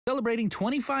Celebrating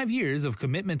 25 years of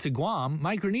commitment to Guam,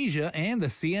 Micronesia, and the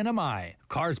CNMI.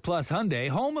 Cars Plus Hyundai,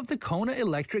 home of the Kona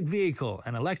electric vehicle,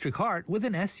 an electric heart with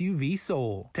an SUV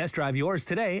soul. Test drive yours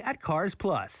today at Cars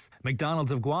Plus.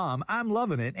 McDonald's of Guam, I'm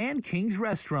loving it, and King's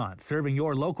Restaurant, serving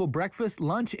your local breakfast,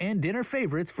 lunch, and dinner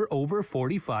favorites for over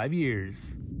 45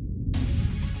 years.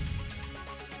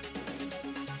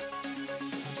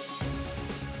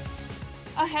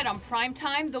 Ahead on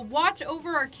Primetime, the Watch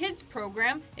Over Our Kids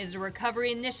program is a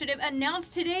recovery initiative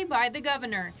announced today by the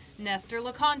governor. Nestor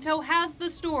Lecanto has the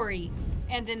story.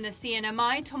 And in the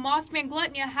CNMI, Tomas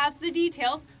Manglutnia has the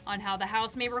details on how the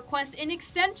House may request an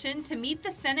extension to meet the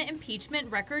Senate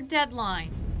impeachment record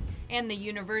deadline. And the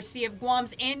University of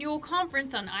Guam's annual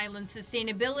conference on island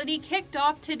sustainability kicked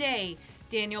off today.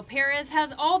 Daniel Perez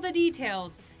has all the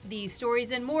details. These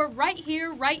stories and more right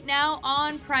here, right now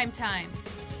on Primetime.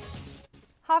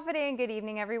 Hafa and good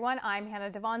evening, everyone. I'm Hannah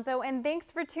Devanzo, and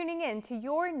thanks for tuning in to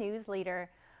your news leader.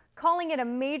 Calling it a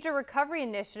major recovery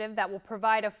initiative that will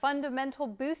provide a fundamental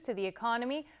boost to the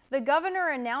economy, the governor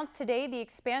announced today the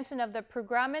expansion of the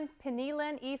Programan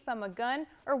Pinilan I Famagun,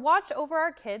 or Watch Over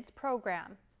Our Kids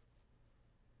program.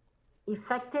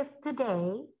 Effective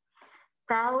today,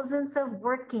 thousands of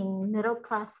working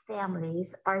middle-class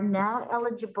families are now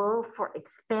eligible for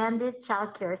expanded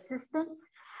child care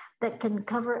assistance that can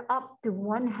cover up to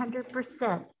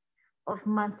 100% of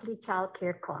monthly child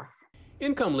care costs.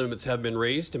 Income limits have been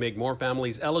raised to make more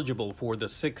families eligible for the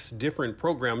 6 different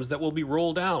programs that will be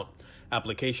rolled out.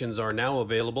 Applications are now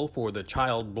available for the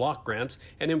Child Block Grants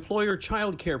and Employer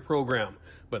Child Care Program.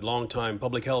 But longtime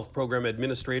Public Health Program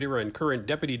Administrator and current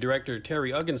Deputy Director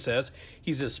Terry Uggan says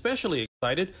he's especially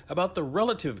excited about the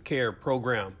Relative Care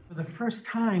Program. For the first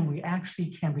time, we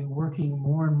actually can be working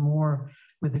more and more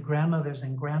with the grandmothers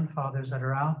and grandfathers that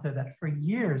are out there that for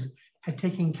years had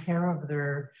taken care of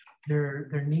their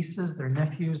nieces, their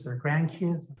nephews, their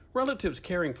grandkids. Relatives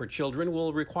caring for children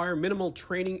will require minimal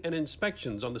training and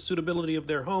inspections on the suitability of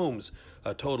their homes.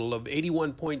 A total of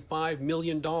 $81.5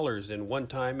 million in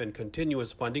one-time and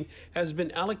continuous funding has been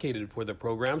allocated for the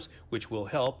programs, which will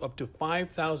help up to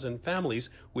 5,000 families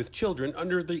with children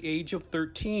under the age of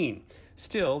 13.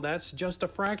 Still, that's just a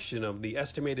fraction of the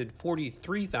estimated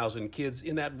 43,000 kids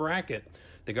in that bracket.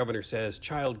 The governor says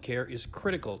child care is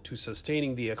critical to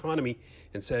sustaining the economy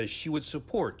and says she would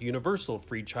support universal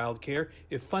free child care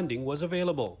if funding was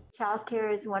available. Child care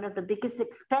is one of the biggest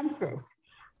expenses.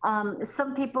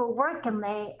 Some people work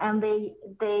and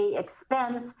they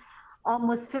expense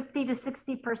almost 50 to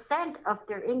 60% of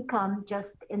their income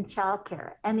just in child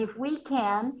care. And if we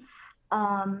can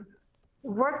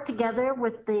work together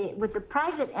with the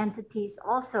private entities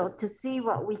also to see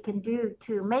what we can do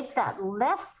to make that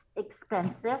less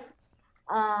expensive,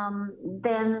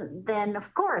 then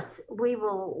of course we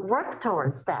will work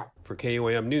towards that. For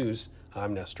KUAM News,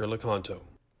 I'm Nestor Lecanto.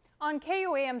 On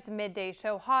KUAM's midday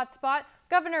show Hotspot,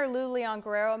 Governor Lou Leon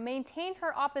Guerrero maintained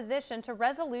her opposition to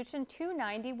Resolution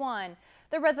 291.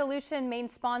 The resolution main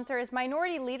sponsor is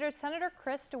Minority Leader Senator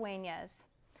Chris Dueñas.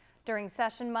 During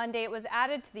session Monday, it was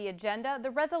added to the agenda. The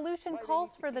resolution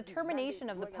calls for the termination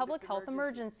of the public health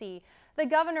emergency. The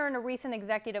governor, in a recent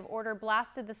executive order,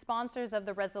 blasted the sponsors of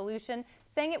the resolution,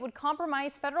 saying it would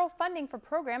compromise federal funding for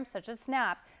programs such as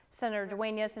SNAP. Senator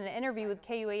Dueñas, in an interview with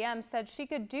KUAM, said she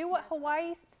could do what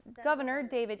Hawaii's Governor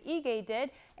David Ige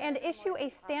did and issue a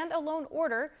standalone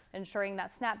order ensuring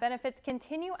that SNAP benefits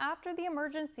continue after the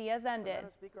emergency has ended.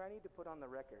 Madam Speaker, I need to put on the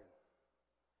record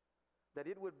that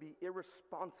it would be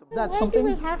irresponsible. That's something.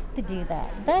 Why do we have to do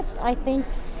that? That, I think,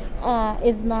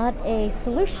 is not a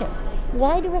solution.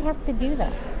 Why do we have to do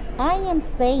that? I am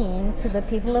saying to the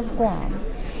people of Guam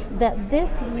that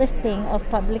this lifting of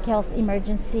public health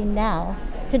emergency now,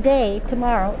 today,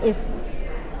 tomorrow, is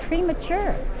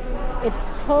premature. It's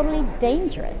totally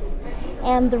dangerous.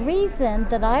 And the reason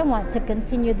that I want to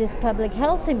continue this public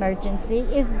health emergency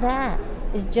is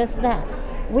just that.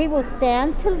 We will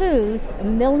stand to lose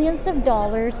millions of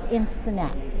dollars in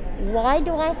SNAP. Why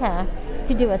do I have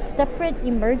to do a separate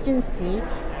emergency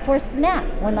for SNAP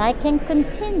when I can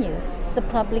continue the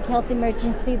public health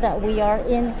emergency that we are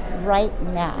in right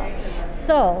now?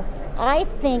 So I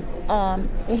think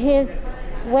his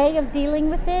way of dealing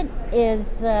with it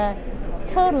is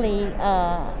totally,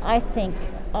 I think,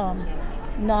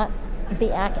 not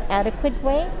the adequate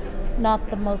way, not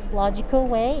the most logical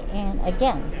way, and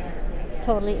again,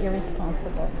 totally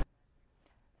irresponsible.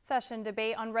 Session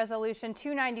debate on Resolution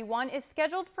 291 is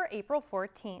scheduled for April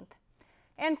 14th.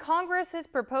 And Congress is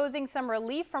proposing some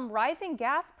relief from rising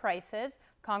gas prices.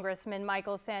 Congressman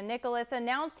Michael San Nicolas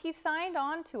announced he signed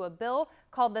on to a bill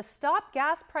called the Stop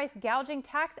Gas Price Gouging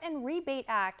Tax and Rebate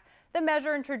Act. The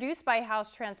measure, introduced by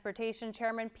House Transportation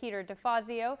Chairman Peter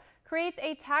DeFazio, creates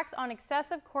a tax on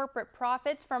excessive corporate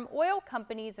profits from oil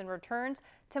companies and returns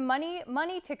to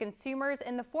money to consumers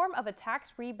in the form of a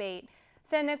tax rebate.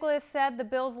 San Nicolas said the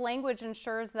bill's language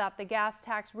ensures that the gas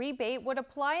tax rebate would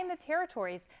apply in the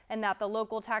territories and that the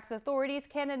local tax authorities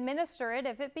can administer it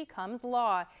if it becomes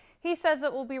law. He says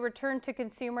it will be returned to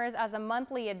consumers as a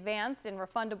monthly advanced and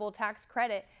refundable tax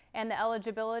credit, and the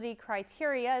eligibility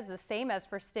criteria is the same as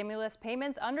for stimulus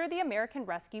payments under the American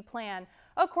Rescue Plan.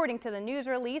 According to the news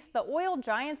release, the oil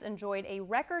giants enjoyed a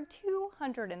record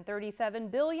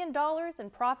 $237 billion in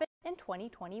profit in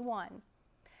 2021.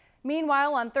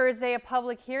 Meanwhile, on Thursday, a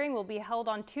public hearing will be held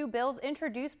on two bills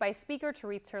introduced by Speaker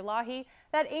Therese Terlahi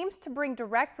that aims to bring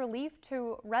direct relief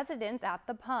to residents at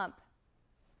the pump.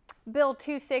 Bill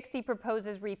 260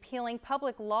 proposes repealing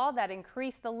public law that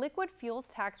increased the liquid fuels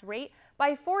tax rate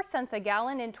by 4 cents a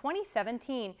gallon in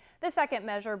 2017. The second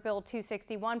measure, Bill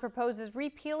 261, proposes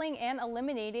repealing and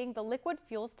eliminating the liquid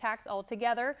fuels tax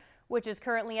altogether, which is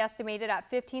currently estimated at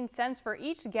 15 cents for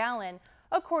each gallon.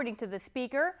 According to the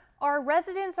Speaker, our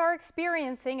residents are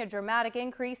experiencing a dramatic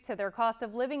increase to their cost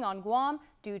of living on Guam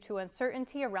due to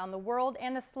uncertainty around the world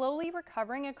and a slowly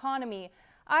recovering economy.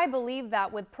 I believe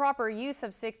that with proper use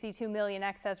of $62 million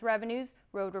excess revenues,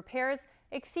 road repairs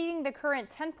exceeding the current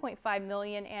 $10.5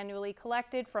 million annually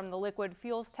collected from the liquid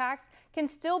fuels tax can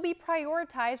still be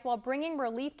prioritized while bringing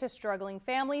relief to struggling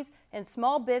families and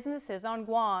small businesses on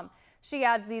Guam. She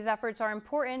adds these efforts are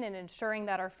important in ensuring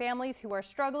that our families who are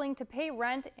struggling to pay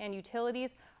rent and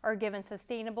utilities are given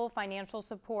sustainable financial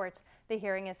support. The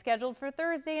hearing is scheduled for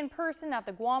Thursday in person at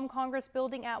the Guam Congress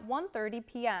Building at 1:30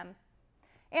 p.m.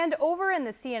 And over in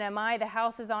the CNMI, the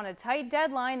House is on a tight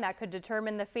deadline that could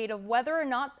determine the fate of whether or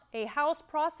not a House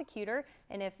prosecutor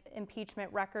and if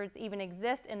impeachment records even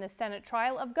exist in the Senate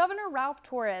trial of Governor Ralph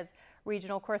Torres.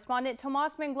 Regional correspondent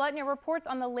Tomas Manglutnia reports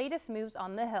on the latest moves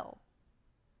on the Hill.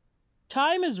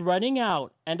 Time is running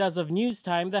out, and as of news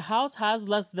time, the House has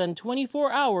less than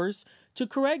 24 hours to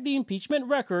correct the impeachment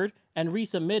record and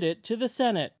resubmit it to the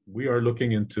Senate. We are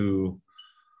looking into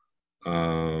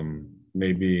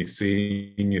maybe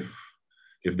seeing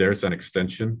if there's an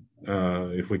extension,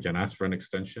 if we can ask for an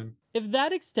extension. If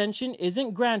that extension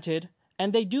isn't granted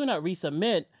and they do not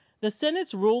resubmit, the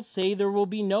Senate's rules say there will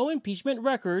be no impeachment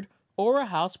record or a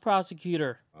House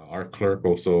prosecutor. Our clerk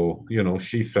also,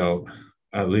 she felt,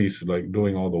 at least like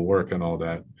doing all the work and all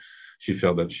that, she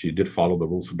felt that she did follow the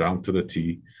rules down to the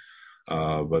T.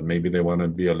 But maybe they want to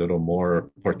be a little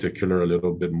more particular, a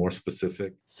little bit more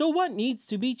specific. So what needs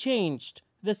to be changed?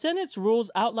 The Senate's rules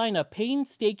outline a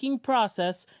painstaking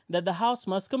process that the House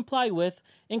must comply with,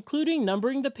 including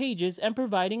numbering the pages and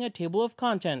providing a table of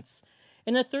contents.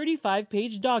 In a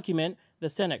 35-page document, the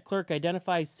Senate clerk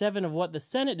identifies 7 of what the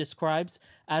Senate describes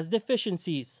as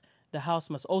deficiencies. The House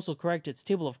must also correct its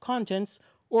table of contents,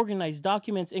 organize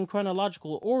documents in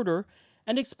chronological order,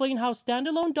 and explain how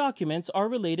standalone documents are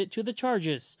related to the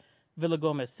charges.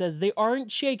 Villagomez says they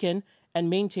aren't shaken and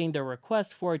maintain their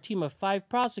request for a team of 5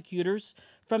 prosecutors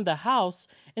from the House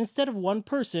instead of 1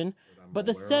 person, but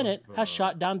the Senate has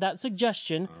shot down that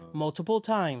suggestion multiple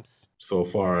times. So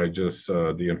far,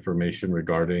 the information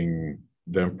regarding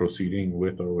them proceeding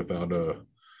with or without a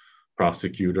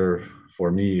prosecutor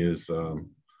for me is, I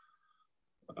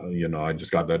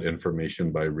just got that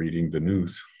information by reading the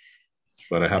news.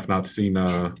 But I have not seen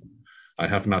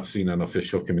an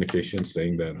official communication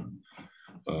saying that,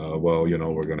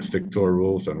 we're going to stick to our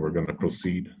rules and we're going to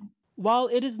proceed. While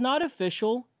it is not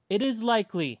official, it is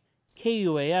likely.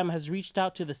 KUAM has reached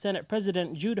out to the Senate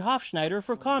President Jude Hofschneider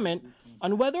for comment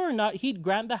on whether or not he'd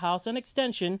grant the House an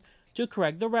extension to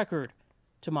correct the record.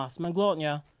 Tomas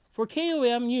Manglotnia for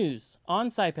KUAM News on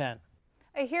Saipan.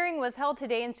 A hearing was held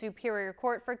today in Superior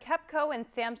Court for KEPCO and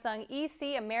Samsung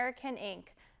EC American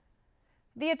Inc.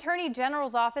 The Attorney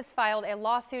General's office filed a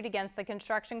lawsuit against the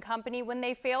construction company when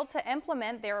they failed to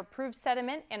implement their approved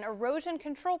sediment and erosion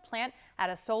control plant at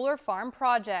a solar farm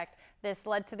project. This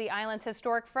led to the island's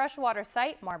historic freshwater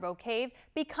site, Marbo Cave,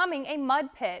 becoming a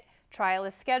mud pit. Trial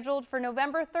is scheduled for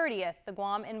November 30th. The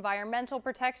Guam Environmental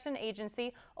Protection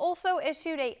Agency also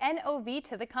issued a NOV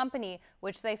to the company,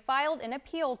 which they filed an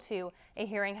appeal to. A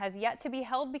hearing has yet to be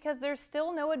held because there's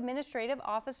still no administrative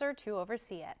officer to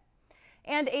oversee it.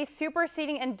 And a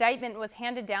superseding indictment was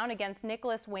handed down against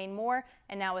Nicholas Wayne Moore,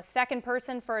 and now a second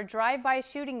person for a drive-by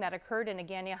shooting that occurred in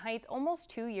Agania Heights almost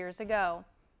 2 years ago.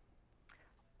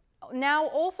 Now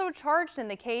also charged in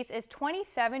the case is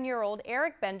 27-year-old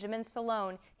Eric Benjamin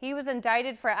Stallone. He was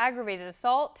indicted for aggravated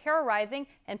assault, terrorizing,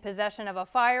 and possession of a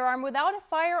firearm without a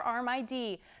firearm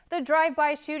ID. The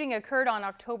drive-by shooting occurred on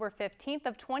October 15th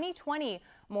of 2020.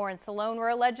 Moore and Stallone were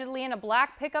allegedly in a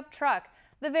black pickup truck.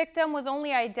 The victim was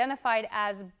only identified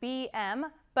as BM,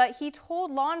 but he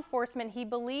told law enforcement he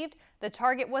believed the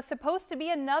target was supposed to be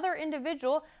another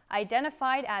individual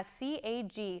identified as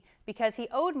CAG because he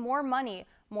owed Moore money.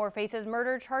 Moore faces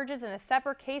murder charges in a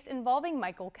separate case involving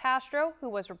Michael Castro, who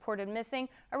was reported missing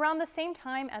around the same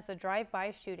time as the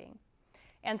drive-by shooting.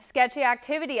 And sketchy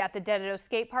activity at the Dededo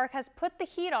Skate Park has put the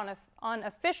heat on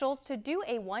officials to do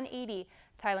a 180.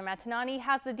 Tyler Matinani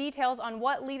has the details on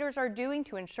what leaders are doing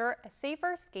to ensure a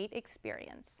safer skate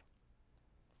experience.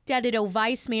 Dededo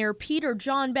Vice Mayor Peter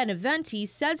John Beneventi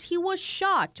says he was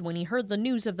shocked when he heard the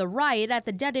news of the riot at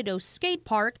the Dededo Skate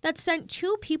Park that sent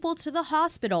 2 people to the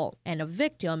hospital and a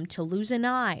victim to lose an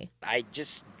eye. I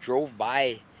just drove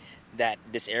by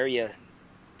this area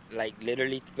like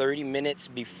literally 30 minutes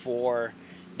before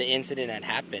the incident had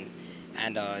happened.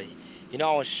 And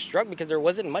I was struck because there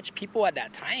wasn't much people at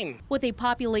that time. With a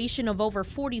population of over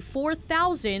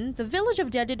 44,000, the village of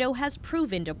Dededo has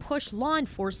proven to push law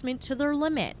enforcement to their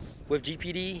limits. With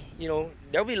GPD,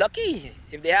 they'll be lucky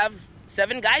if they have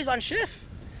 7 guys on shift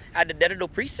at the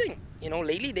Dededo precinct.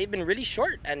 Lately they've been really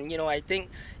short. And, I think,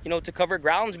 to cover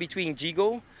grounds between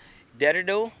Jigo,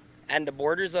 Dededo, and the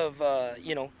borders of,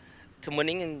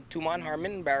 Tumuning and Tuman,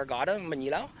 Harmon, Barragata,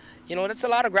 Manila. That's a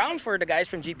lot of ground for the guys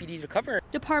from GPD to cover.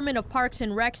 Department of Parks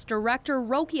and Recs Director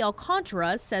Rocky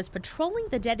Alcantara says patrolling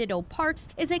the Dededo parks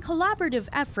is a collaborative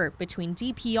effort between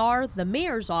DPR, the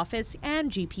mayor's office,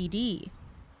 and GPD.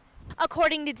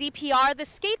 According to DPR, the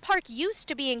skate park used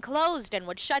to be enclosed and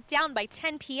would shut down by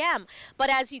 10 p.m. But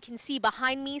as you can see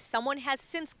behind me, someone has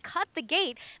since cut the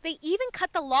gate. They even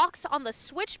cut the locks on the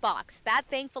switch box. That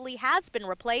thankfully has been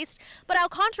replaced. But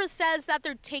Alcantara says that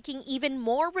they're taking even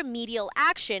more remedial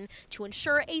action to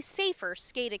ensure a safer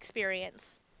skate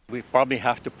experience. We probably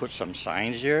have to put some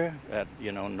signs here that,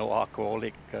 no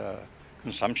alcoholic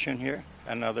consumption here.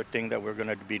 Another thing that we're going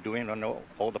to be doing on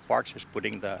all the parks is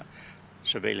putting the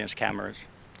surveillance cameras,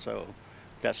 so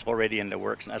that's already in the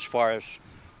works. As far as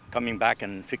coming back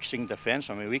and fixing the fence,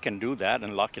 we can do that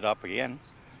and lock it up again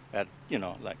at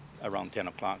like around 10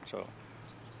 o'clock. So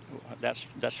that's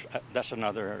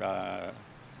another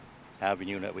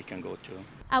avenue that we can go to.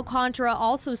 Alcantara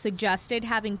also suggested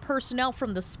having personnel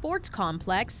from the sports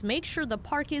complex make sure the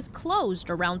park is closed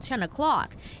around 10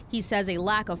 o'clock. He says a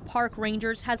lack of park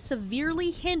rangers has severely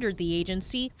hindered the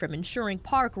agency from ensuring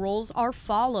park rules are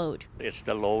followed. It's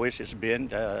the lowest it's been.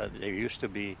 There used to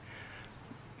be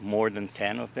more than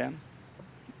 10 of them,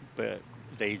 but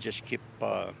they just keep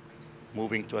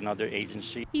moving to another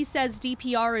agency. He says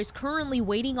DPR is currently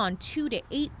waiting on 2 to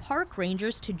 8 park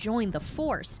rangers to join the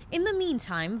force. In the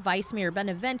meantime, Vice Mayor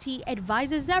Beneventi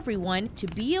advises everyone to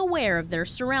be aware of their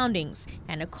surroundings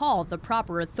and to call the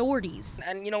proper authorities.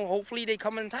 And, hopefully they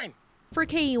come in time. For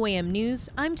KUAM News,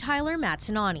 I'm Tyler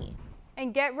Matinani.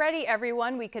 And get ready,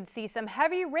 everyone. We could see some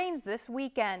heavy rains this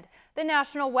weekend. The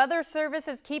National Weather Service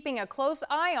is keeping a close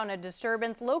eye on a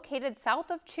disturbance located south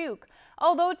of Chuk.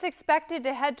 Although it's expected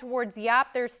to head towards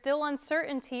Yap, there's still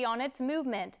uncertainty on its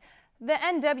movement. The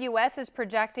NWS is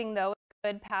projecting, though, it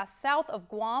could pass south of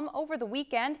Guam over the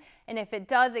weekend, and if it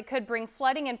does, it could bring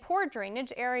flooding in poor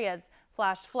drainage areas.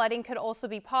 Flash flooding could also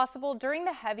be possible during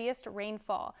the heaviest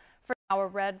rainfall. For now, a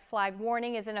red flag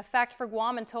warning is in effect for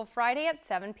Guam until Friday at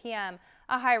 7 p.m.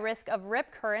 A high risk of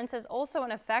rip currents is also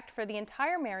in effect for the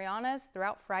entire Marianas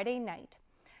throughout Friday night.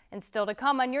 And still to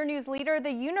come on your news leader,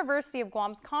 the University of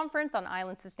Guam's Conference on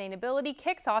Island Sustainability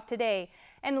kicks off today.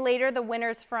 And later, the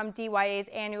winners from DYA's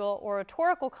annual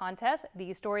oratorical contest.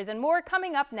 These stories and more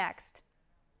coming up next.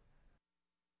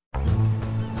 It's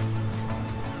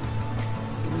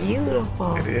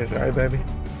beautiful. It is, right, baby?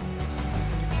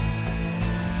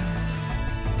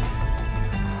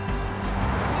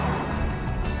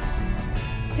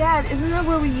 Dad, isn't that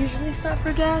where we usually stop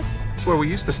for gas? It's where we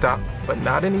used to stop, but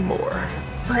not anymore.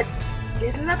 But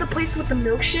isn't that the place with the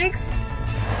milkshakes?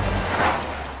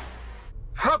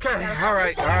 Okay, all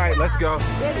right, let's go.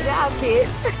 Get it out,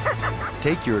 kids.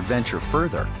 Take your adventure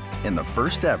further in the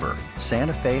first ever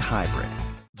Santa Fe Hybrid.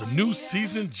 The new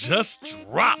season just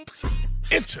dropped.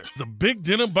 Enter the Big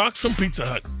Dinner Box from Pizza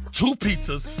Hut. 2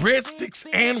 pizzas, breadsticks,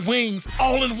 and wings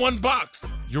all in one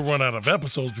box. You'll run out of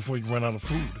episodes before you run out of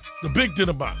food. The Big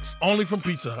Dinner Box, only from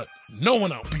Pizza Hut. No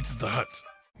one outpizzas the Hut.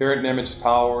 Here at Nimitz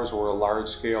Towers, we're a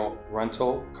large-scale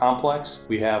rental complex.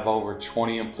 We have over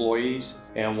 20 employees,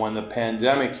 and when the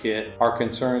pandemic hit, our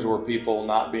concerns were people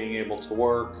not being able to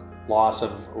work, loss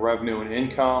of revenue and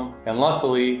income. And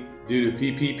luckily, due to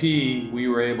PPP, we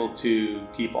were able to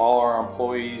keep all our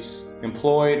employees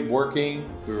employed, working.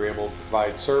 We were able to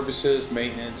provide services,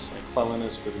 maintenance, and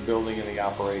cleanliness for the building and the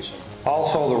operation.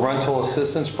 Also, the rental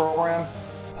assistance program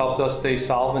helped us stay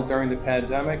solvent during the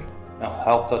pandemic and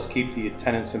helped us keep the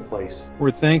tenants in place.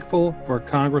 We're thankful for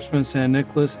Congressman San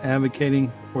Nicolas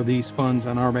advocating for these funds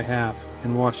on our behalf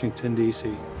in Washington,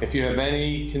 D.C. If you have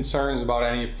any concerns about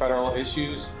any federal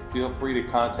issues, feel free to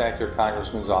contact your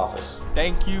congressman's office.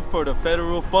 Thank you for the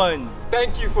federal funds.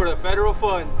 Thank you for the federal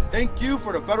funds. Thank you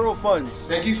for the federal funds.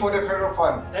 Thank you for the federal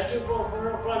funds. Thank you for the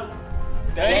federal funds.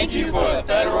 Thank you for the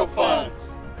federal funds.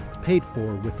 Paid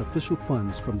for with official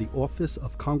funds from the office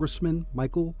of Congressman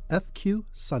Michael F.Q.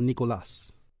 San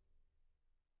Nicolas.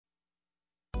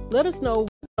 Let us know what's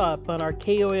up on our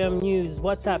KUAM News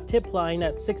WhatsApp tip line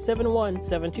at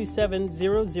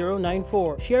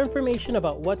 671-727-0094. Share information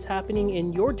about what's happening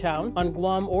in your town, on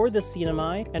Guam or the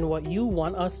CNMI, and what you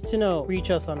want us to know. Reach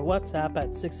us on WhatsApp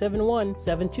at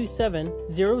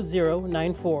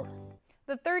 671-727-0094.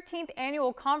 The 13th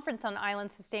Annual Conference on Island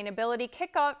Sustainability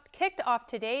kicked off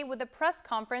today with a press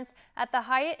conference at the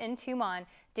Hyatt in Tumon.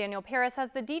 Daniel Paris has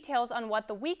the details on what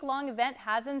the week-long event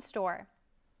has in store.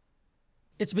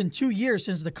 It's been 2 years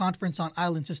since the Conference on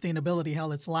Island Sustainability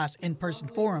held its last in-person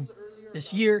forum.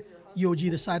 This year,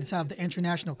 UOG decided to have the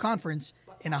international conference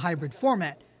in a hybrid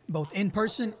format, both in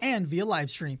person and via live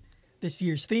stream. This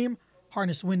year's theme,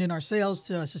 Harness Wind in Our Sails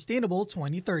to a Sustainable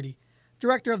 2030.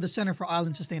 Director of the Center for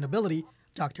Island Sustainability,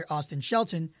 Dr. Austin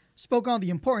Shelton, spoke on the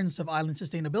importance of island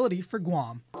sustainability for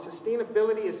Guam.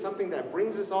 Sustainability is something that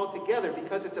brings us all together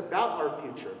because it's about our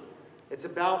future. It's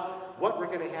about what we're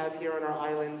going to have here on our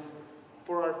islands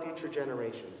for our future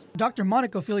generations. Dr.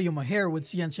 Monica Filio Moher with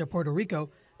Ciencia Puerto Rico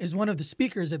is one of the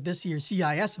speakers at this year's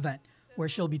CIS event, where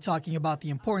she'll be talking about the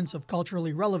importance of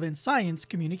culturally relevant science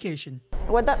communication.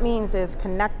 What that means is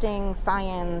connecting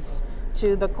science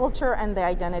to the culture and the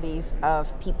identities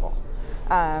of people.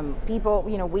 People,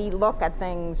 we look at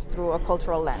things through a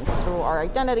cultural lens, through our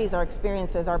identities, our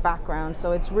experiences, our backgrounds.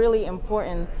 So it's really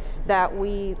important that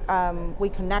we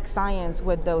connect science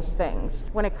with those things.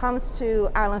 When it comes to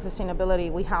island sustainability,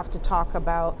 we have to talk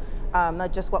about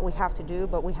not just what we have to do,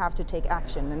 but we have to take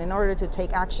action. And in order to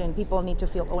take action, people need to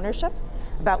feel ownership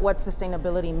about what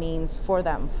sustainability means for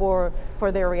them, for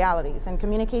their realities. And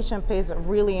communication plays a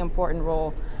really important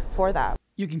role for that.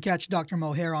 You can catch Dr.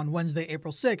 Moher on Wednesday,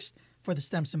 April 6th for the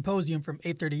STEM Symposium from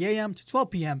 8:30 a.m. to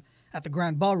 12 p.m. at the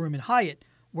Grand Ballroom in Hyatt,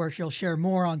 where she'll share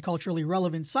more on culturally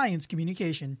relevant science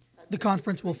communication. The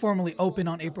conference will formally open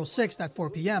on April 6th at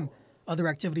 4 p.m. Other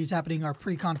activities happening are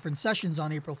pre-conference sessions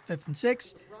on April 5th and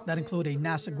 6th that include a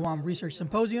NASA Guam Research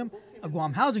Symposium, a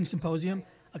Guam Housing Symposium,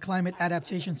 a Climate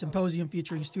Adaptation Symposium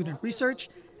featuring student research,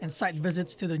 and site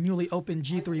visits to the newly opened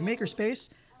G3 Makerspace,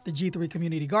 the G3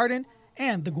 Community Garden,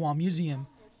 and the Guam Museum.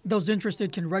 Those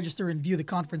interested can register and view the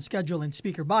conference schedule and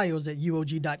speaker bios at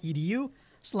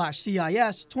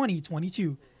uog.edu/CIS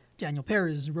 2022. Daniel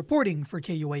Perez reporting for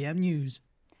KUAM News.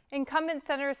 Incumbent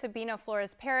Senator Sabina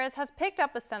Flores Perez has picked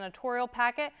up a senatorial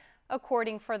packet,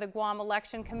 according for the Guam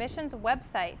Election Commission's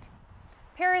website.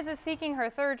 Perez is seeking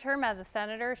her third term as a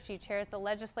senator. She chairs the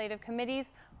legislative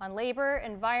committees on labor,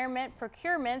 environment,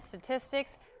 procurement,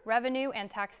 statistics, revenue,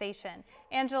 and taxation.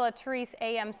 Angela Therese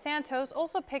A.M. Santos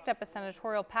also picked up a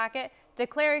senatorial packet,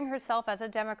 declaring herself as a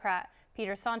Democrat.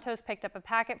 Peter Santos picked up a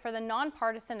packet for the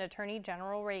nonpartisan Attorney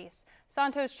General race.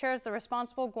 Santos chairs the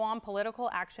Responsible Guam Political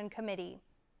Action Committee.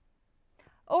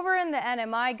 Over in the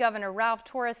NMI, Governor Ralph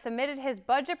Torres submitted his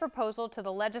budget proposal to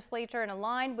the legislature and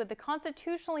aligned with the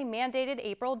constitutionally mandated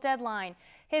April deadline.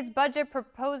 His budget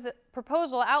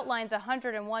proposal outlines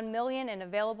 $101 million in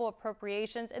available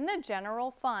appropriations in the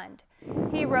general fund.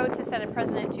 He wrote to Senate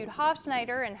President Jude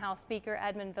Hofschneider and House Speaker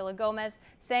Edmund Villagomez,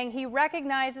 saying he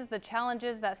recognizes the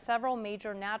challenges that several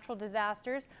major natural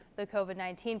disasters, the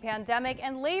COVID-19 pandemic,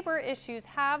 and labor issues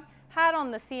have had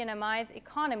on the CNMI's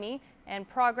economy and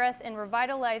progress in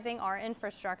revitalizing our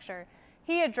infrastructure.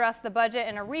 He addressed the budget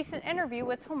in a recent interview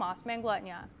with Tomas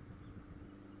Manglutnia.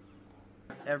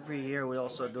 Every year we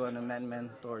also do an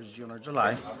amendment towards June or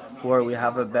July where we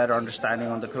have a better understanding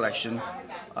on the collection.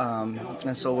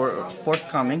 And so we're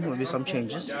forthcoming will be some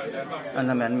changes, an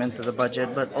amendment to the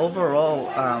budget. But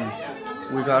overall,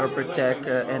 we got to protect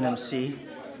NMC.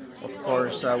 Of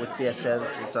course, with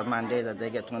PSS, it's a mandate that they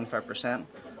get 25%.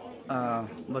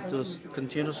 But to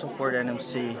continue to support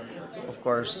NMC, of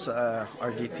course,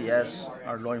 our DPS,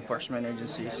 our law enforcement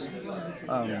agencies.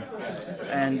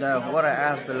 And what I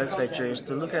asked the legislature is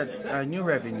to look at new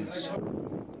revenues.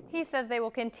 He says they will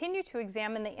continue to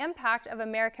examine the impact of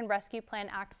American Rescue Plan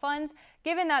Act funds,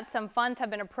 given that some funds have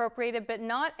been appropriated but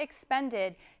not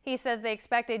expended. He says they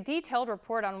expect a detailed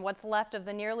report on what's left of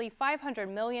the nearly $500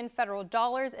 million federal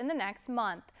dollars in the next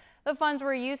month. The funds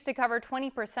were used to cover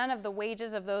 20% of the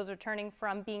wages of those returning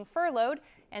from being furloughed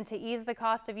and to ease the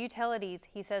cost of utilities.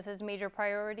 He says his major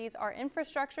priorities are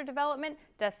infrastructure development,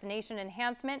 destination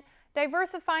enhancement,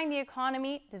 diversifying the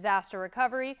economy, disaster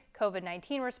recovery,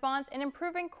 COVID-19 response, and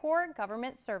improving core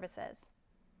government services.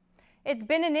 It's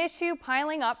been an issue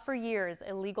piling up for years.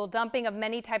 Illegal dumping of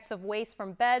many types of waste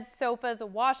from beds, sofas,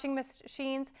 washing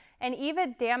machines, and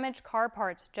even damaged car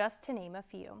parts, just to name a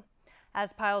few.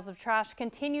 As piles of trash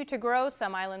continue to grow,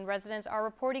 some island residents are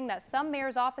reporting that some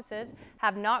mayor's offices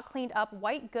have not cleaned up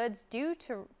white goods due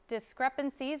to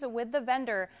discrepancies with the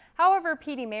vendor. However,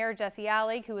 PD Mayor Jesse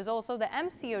Allig, who is also the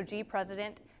MCOG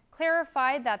president,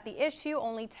 clarified that the issue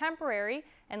only temporary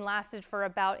and lasted for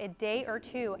about a day or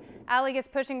two. Allig is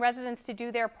pushing residents to do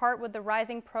their part with the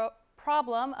rising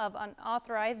problem of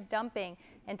unauthorized dumping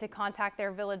and to contact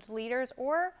their village leaders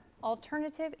or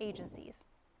alternative agencies.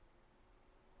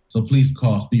 So please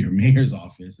call your mayor's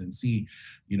office and see,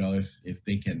 if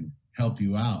they can help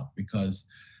you out. Because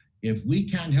if we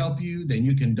can't help you, then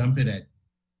you can dump it at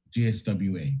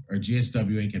GSWA, or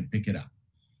GSWA can pick it up.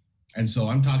 And so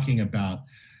I'm talking about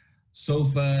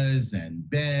sofas and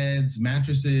beds,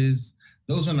 mattresses.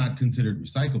 Those are not considered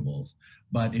recyclables.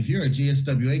 But if you're a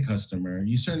GSWA customer,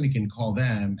 you certainly can call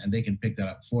them and they can pick that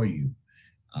up for you.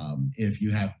 If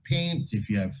you have paint, if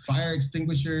you have fire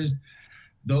extinguishers,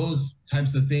 those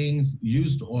types of things,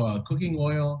 used cooking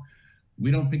oil,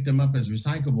 we don't pick them up as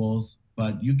recyclables,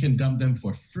 but you can dump them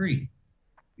for free.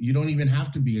 You don't even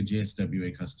have to be a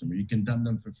GSWA customer. You can dump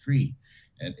them for free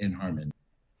in Harmon.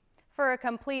 For a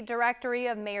complete directory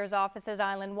of mayor's offices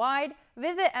island-wide,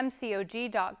 visit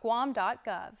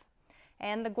mcog.guam.gov.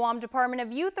 And the Guam Department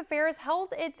of Youth Affairs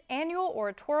held its annual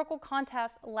oratorical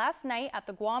contest last night at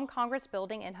the Guam Congress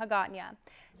Building in Hagåtña.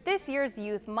 This year's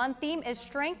Youth Month theme is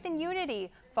Strength and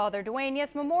Unity. Father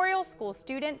Dueñas Memorial School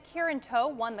student Karen Toe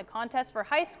won the contest for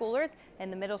high schoolers,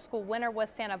 and the middle school winner was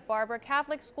Santa Barbara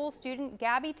Catholic School student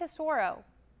Gabby Tesoro.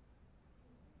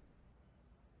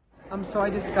 So I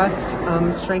discussed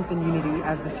strength and unity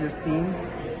as this year's theme,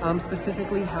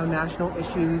 specifically how national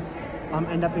issues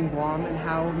end up in Guam and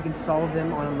how we can solve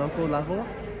them on a local level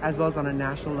as well as on a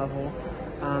national level,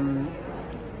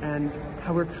 and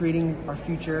how we're creating our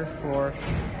future for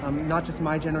not just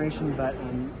my generation but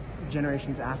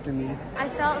generations after me. I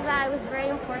felt that it was very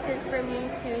important for me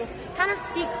to kind of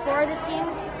speak for the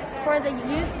teens, for the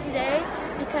youth today,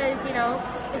 because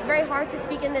it's very hard to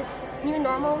speak in this new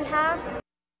normal we have.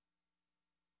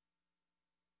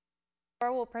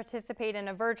 Will participate in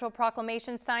a virtual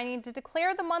proclamation signing to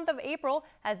declare the month of April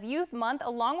as Youth Month,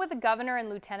 along with the governor and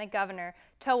lieutenant governor.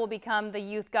 Toe will become the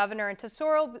youth governor and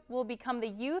Tesoro will become the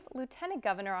youth lieutenant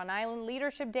governor on Island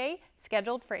Leadership Day,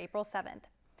 scheduled for April 7th.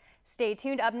 Stay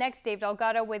tuned. Up next, Dave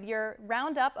Delgado with your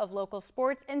roundup of local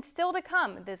sports, and still to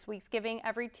come, this week's Giving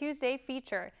Every Tuesday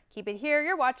feature. Keep it here.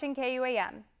 You're watching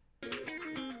KUAM.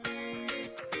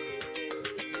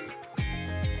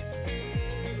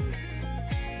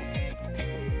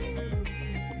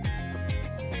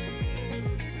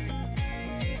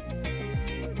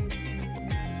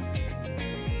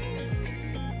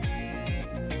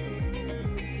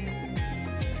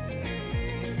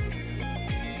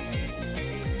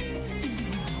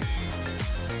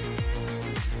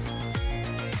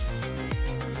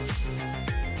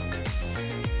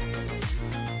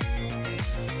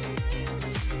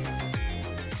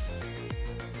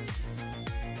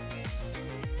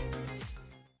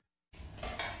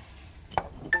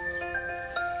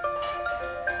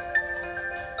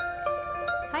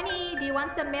 Honey, do you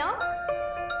want some milk?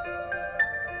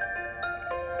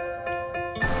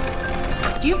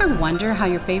 Do you ever wonder how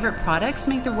your favorite products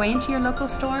make their way into your local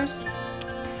stores?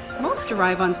 Most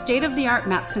arrive on state-of-the-art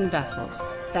Matson vessels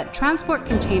that transport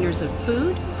containers of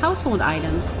food, household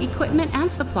items, equipment,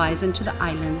 and supplies into the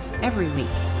islands every week.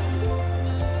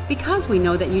 Because we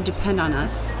know that you depend on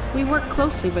us, we work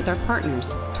closely with our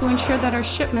partners to ensure that our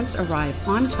shipments arrive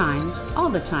on time, all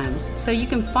the time, so you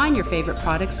can find your favorite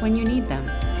products when you need them.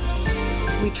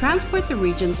 We transport the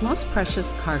region's most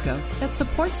precious cargo that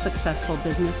supports successful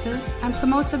businesses and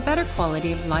promotes a better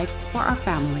quality of life for our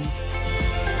families.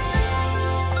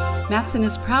 Matson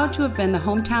is proud to have been the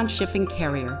hometown shipping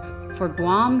carrier for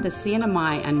Guam, the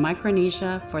CNMI, and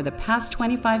Micronesia for the past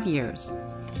 25 years,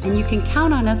 and you can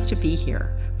count on us to be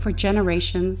here for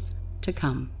generations to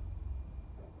come.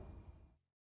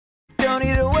 Don't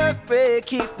need to worry. afraid,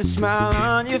 keep the smile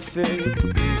on your face.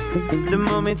 The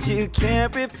moments you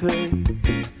can't replace,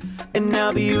 and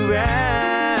I'll be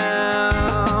around.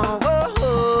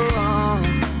 Whoa.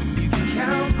 You can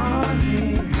count on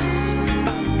me. You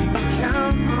can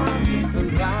count on me for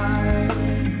life.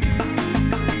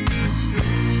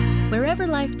 Wherever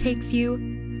life takes you,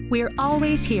 we're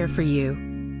always here for you.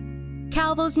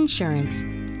 Calvo's Insurance.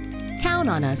 Count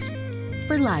on us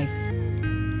for life.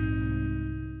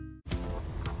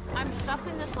 I'm stuck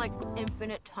in this like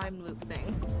infinite time loop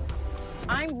thing.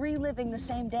 I'm reliving the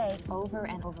same day over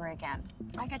and over again.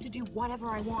 I get to do whatever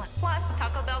I want. Plus,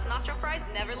 Taco Bell's nacho fries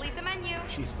never leave the menu.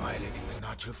 She's violating the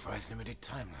nacho fries limited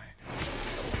timeline.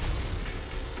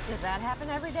 Does that happen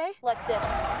every day? Let's dip.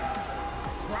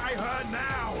 Try her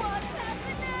now! What's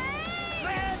happening?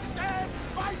 Let's get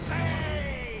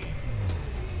spicy!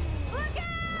 Look out!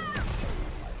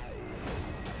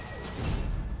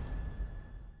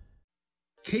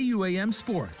 KUAM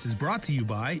Sports is brought to you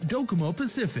by Docomo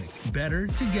Pacific. Better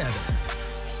together.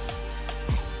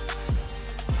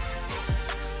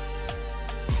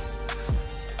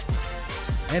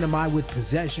 Anamai with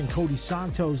possession. Cody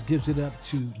Santos gives it up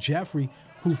to Jeffrey,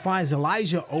 who finds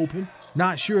Elijah open.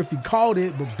 Not sure if he called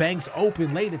it, but Banks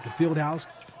open late at the field house.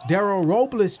 Darryl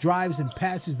Robles drives and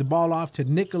passes the ball off to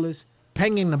Nicholas,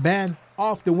 pinging the band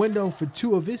off the window for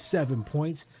 2 of his 7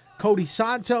 points. Cody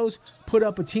Santos put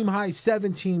up a team-high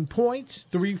 17 points.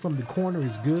 3 from the corner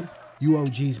is good.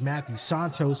 UOG's Matthew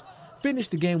Santos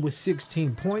finished the game with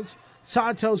 16 points.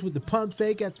 Santos with the pump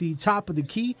fake at the top of the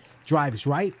key, drives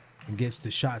right and gets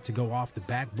the shot to go off the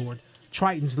backboard.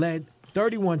 Tritons led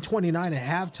 31-29 at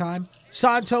halftime.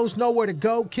 Santos nowhere to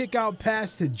go. Kick out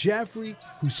pass to Jeffrey,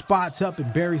 who spots up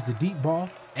and buries the deep ball.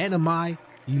 Anamai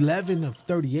 11 of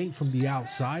 38 from the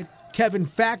outside. Kevin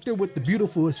Factor with the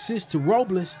beautiful assist to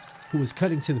Robles, who was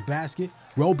cutting to the basket.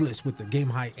 Robles with the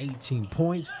game-high 18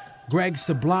 points. Greg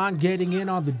Sablon getting in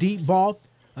on the deep ball.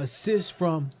 Assist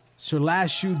from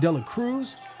Serlashu De La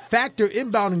Cruz. Factor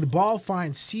inbounding the ball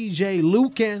finds C.J.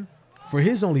 Lucan for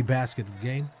his only basket of the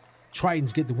game.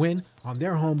 Tritons get the win on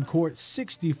their home court,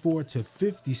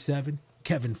 64-57.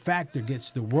 Kevin Factor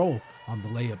gets the roll on the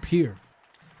layup here.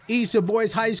 Issa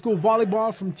Boys High School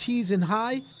volleyball from Teason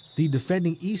High. The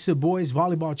defending Issa Boys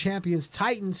volleyball champions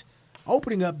Titans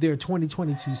opening up their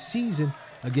 2022 season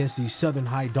against the Southern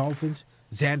High Dolphins.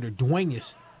 Xander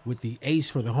Duenas with the ace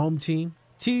for the home team.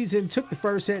 Teason took the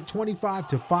first set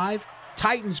 25-5.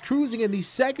 Titans cruising in the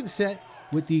second set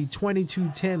with the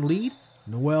 22-10 lead.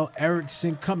 Noel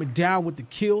Erickson coming down with the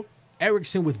kill.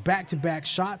 Erickson with back-to-back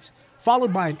shots,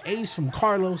 followed by an ace from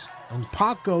Carlos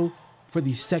Paco for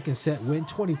the second set win,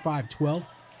 25-12.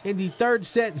 In the third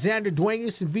set, Xander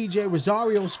Duenas and VJ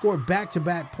Rosario scored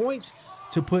back-to-back points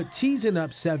to put Teason up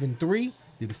 7-3.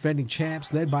 The defending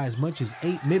champs led by as much as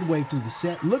 8 midway through the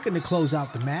set, looking to close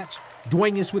out the match.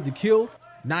 Duenas with the kill,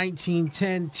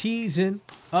 19-10. Teason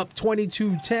up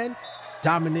 22-10.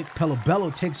 Dominic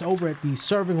Pelabello takes over at the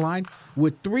serving line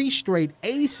with 3 straight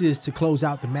aces to close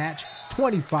out the match,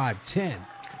 25-10.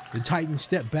 The Titans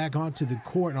step back onto the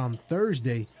court on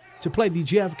Thursday to play the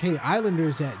JFK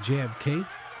Islanders at JFK,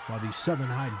 while the Southern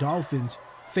High Dolphins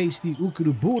face the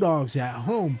Ukuru Bulldogs at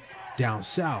home down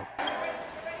south.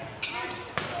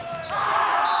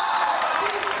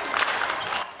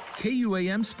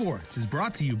 KUAM Sports is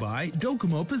brought to you by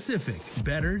Docomo Pacific.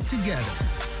 Better together.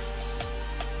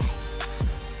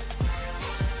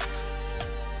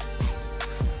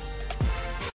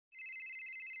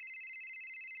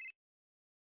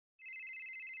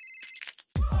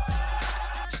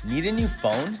 Need a new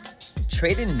phone?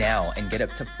 Trade in now and get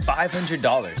up to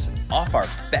 $500 off our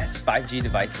best 5G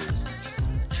devices.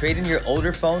 Trade in your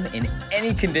older phone in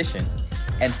any condition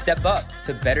and step up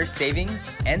to better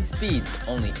savings and speeds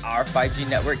only our 5G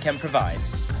network can provide.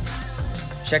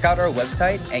 Check out our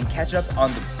website and catch up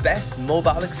on the best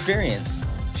mobile experience.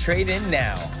 Trade in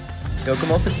now.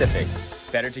 Docomo Pacific.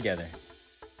 Better together.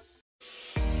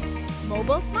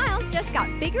 Mobile Smiles just got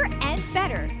bigger and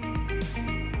better.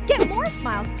 Get more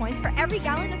Smiles points for every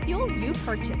gallon of fuel you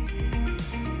purchase.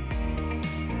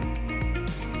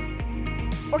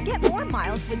 Or get more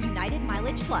miles with United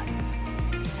Mileage Plus.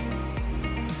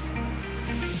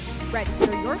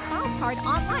 Register your Smiles card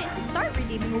online to start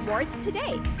redeeming rewards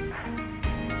today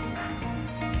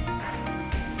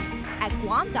at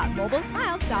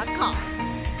guam.mobilesmiles.com.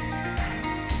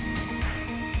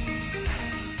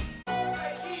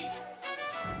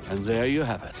 And there you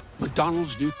have it,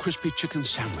 McDonald's new crispy chicken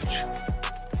sandwich.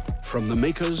 From the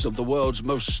makers of the world's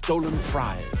most stolen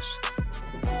fries.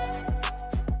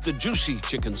 The juicy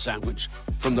chicken sandwich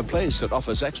from the place that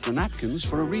offers extra napkins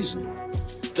for a reason.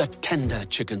 the tender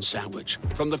chicken sandwich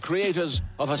from the creators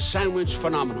of a sandwich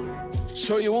phenomenon.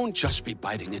 So you won't just be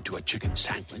biting into a chicken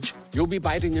sandwich. You'll be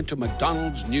biting into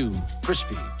McDonald's new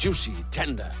crispy, juicy,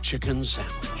 tender chicken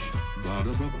sandwich.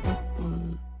 Ba-da-ba-ba-ba.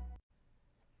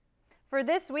 For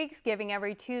this week's Giving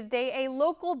Every Tuesday, a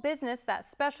local business that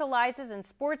specializes in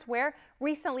sportswear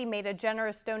recently made a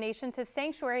generous donation to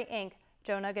Sanctuary Inc.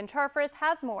 Jonah Goncharfris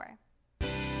has more.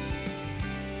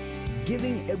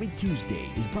 Giving Every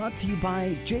Tuesday is brought to you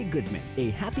by J. Goodman, a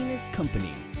happiness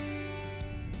company.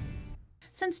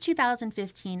 Since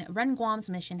 2015, Run Guam's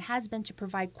mission has been to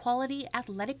provide quality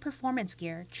athletic performance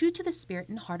gear true to the spirit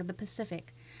and heart of the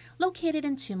Pacific. Located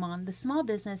in Tumon, the small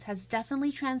business has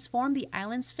definitely transformed the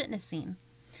island's fitness scene.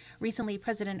 Recently,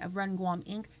 president of Run Guam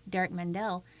Inc., Derek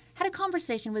Mandel, had a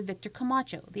conversation with Victor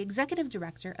Camacho, the executive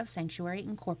director of Sanctuary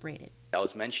Incorporated. I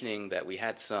was mentioning that we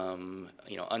had some,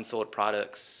 unsold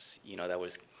products, that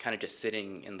was kind of just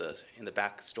sitting in the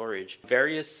back storage.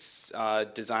 Various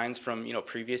designs from,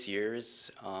 previous years.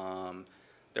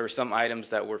 There were some items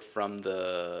that were from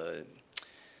the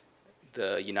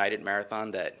United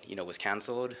Marathon that, was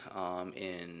canceled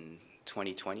in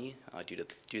 2020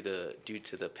 due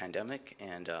to the pandemic,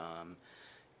 and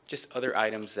just other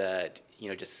items that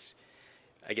I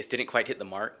guess didn't quite hit the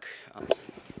mark.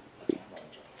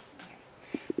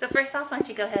 So first off, why don't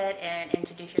you go ahead and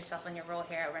introduce yourself and your role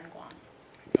here at Run Guam?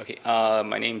 Okay,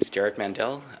 my name's Derek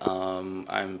Mandel.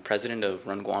 I'm president of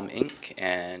Run Guam Inc.,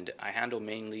 and I handle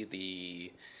mainly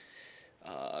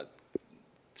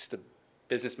just the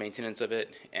business maintenance of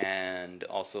it, and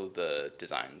also the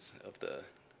designs of the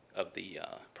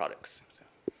products. So.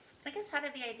 I guess how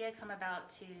did the idea come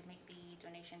about to make the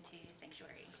donation to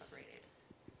Sanctuary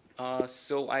Incorporated?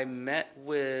 So I met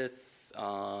with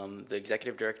the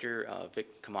executive director,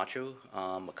 Vic Camacho,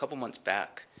 a couple months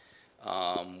back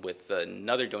with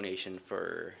another donation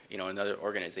for another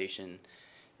organization,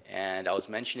 and I was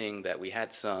mentioning that we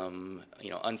had some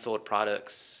unsold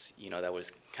products that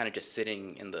was kind of just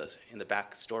sitting in the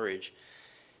back storage,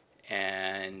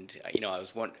 and I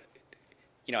was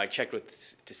I checked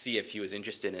to see if he was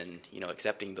interested in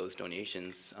accepting those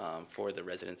donations for the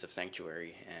residents of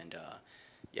Sanctuary, and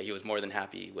yeah, he was more than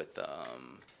happy with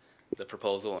the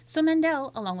proposal. So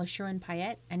Mandel, along with Sherwin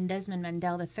Payette and Desmond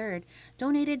Mandel III,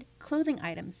 donated clothing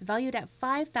items valued at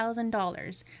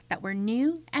 $5,000 that were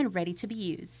new and ready to be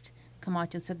used.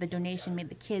 Camacho said the donation made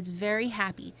the kids very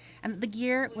happy and that the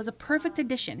gear was a perfect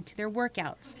addition to their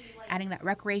workouts, adding that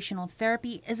recreational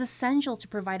therapy is essential to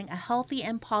providing a healthy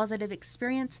and positive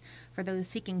experience for those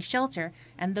seeking shelter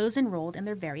and those enrolled in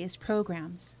their various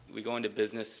programs. We go into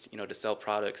business, to sell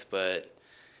products, but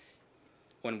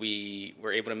when we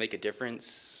were able to make a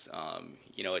difference,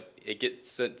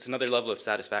 it's another level of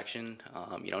satisfaction,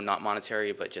 not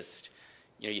monetary, but just,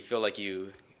 you feel like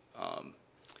you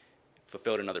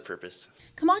fulfilled another purpose.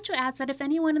 Camacho adds that if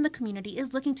anyone in the community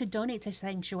is looking to donate to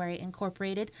Sanctuary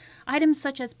Incorporated, items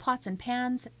such as pots and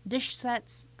pans, dish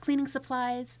sets, cleaning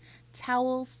supplies,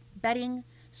 towels, bedding,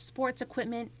 sports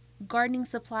equipment, gardening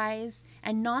supplies,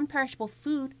 and non-perishable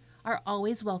food are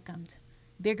always welcomed.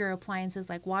 Bigger appliances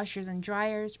like washers and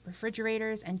dryers,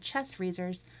 refrigerators, and chest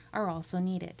freezers are also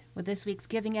needed. With this week's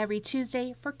Giving Every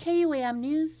Tuesday, for KUAM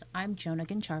News, I'm Jonah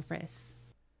Goncharfris.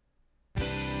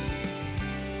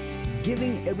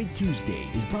 Giving Every Tuesday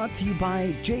is brought to you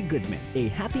by J. Goodman, a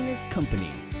happiness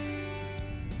company.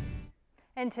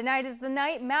 And tonight is the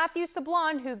night Matthew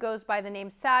Sablon, who goes by the name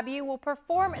Sabu, will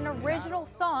perform an original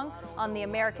song on the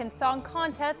American Song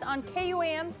Contest on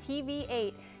KUAM TV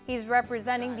 8. He's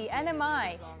representing the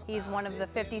NMI. He's one of the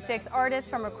 56 artists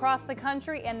from across the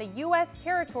country and the U.S.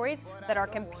 territories that are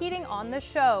competing on the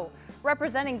show.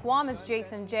 Representing Guam is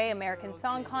Jason J. American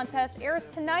Song Contest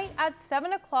airs tonight at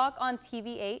 7 o'clock on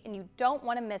TV 8, and you don't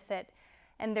want to miss it.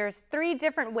 And there's 3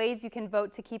 different ways you can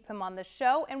vote to keep him on the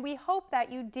show, and we hope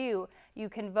that you do. You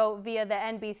can vote via the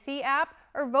NBC app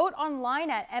or vote online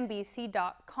at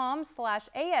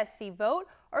nbc.com/ASCvote,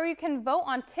 or you can vote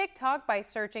on TikTok by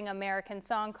searching American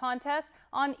Song Contest.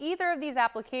 On either of these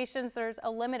applications, there's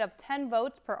a limit of 10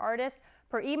 votes per artist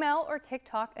per email or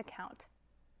TikTok account.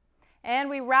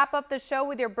 And we wrap up the show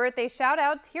with your birthday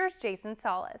shout-outs. Here's Jason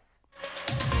Salas.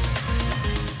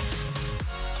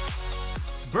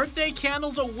 Birthday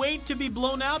candles await to be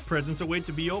blown out, presents await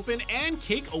to be opened, and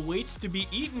cake awaits to be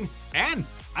eaten, and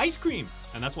ice cream.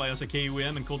 And that's why us at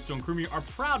KUAM and Cold Stone Creamery are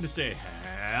proud to say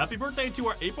happy birthday to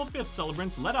our April 5th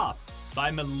celebrants, led off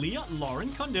by Malia Lauren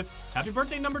Cundiff. Happy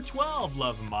birthday number 12.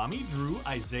 Love Mommy, Drew,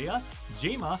 Isaiah,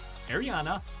 Jama,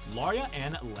 Ariana, Laria,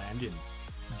 and Landon.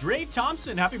 Dre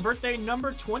Thompson, happy birthday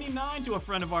number 29 to a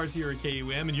friend of ours here at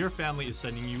KUM, and your family is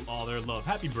sending you all their love.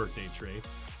 Happy birthday, Trey.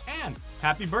 And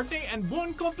happy birthday and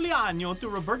buon compleanno to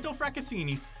Roberto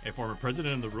Fraccassini, a former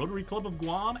president of the Rotary Club of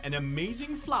Guam, an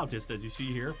amazing flautist, as you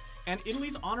see here, and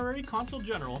Italy's honorary consul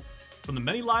general. From the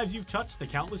many lives you've touched, the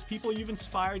countless people you've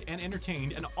inspired and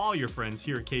entertained, and all your friends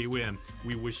here at KUM,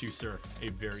 we wish you, sir, a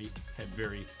very,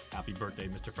 very happy birthday,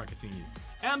 Mr. Fraccassini.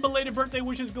 And belated birthday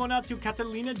wishes going out to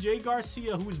Catalina J.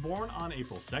 Garcia, who was born on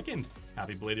April 2nd.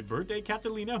 Happy belated birthday,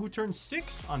 Catalina, who turned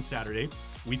 6 on Saturday.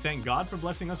 We thank God for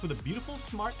blessing us with a beautiful,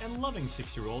 smart, and loving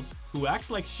 6-year-old who acts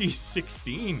like she's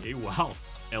 16. Hey, wow.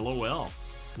 LOL.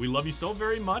 We love you so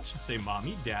very much. Say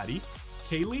mommy, daddy,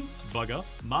 Kaylee, Bugga,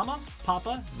 Mama,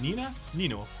 Papa, Nina,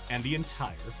 Nino, and the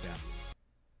entire family.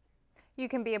 You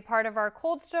can be a part of our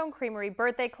Cold Stone Creamery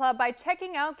Birthday Club by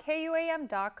checking out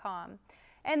KUAM.com.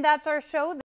 And that's our show.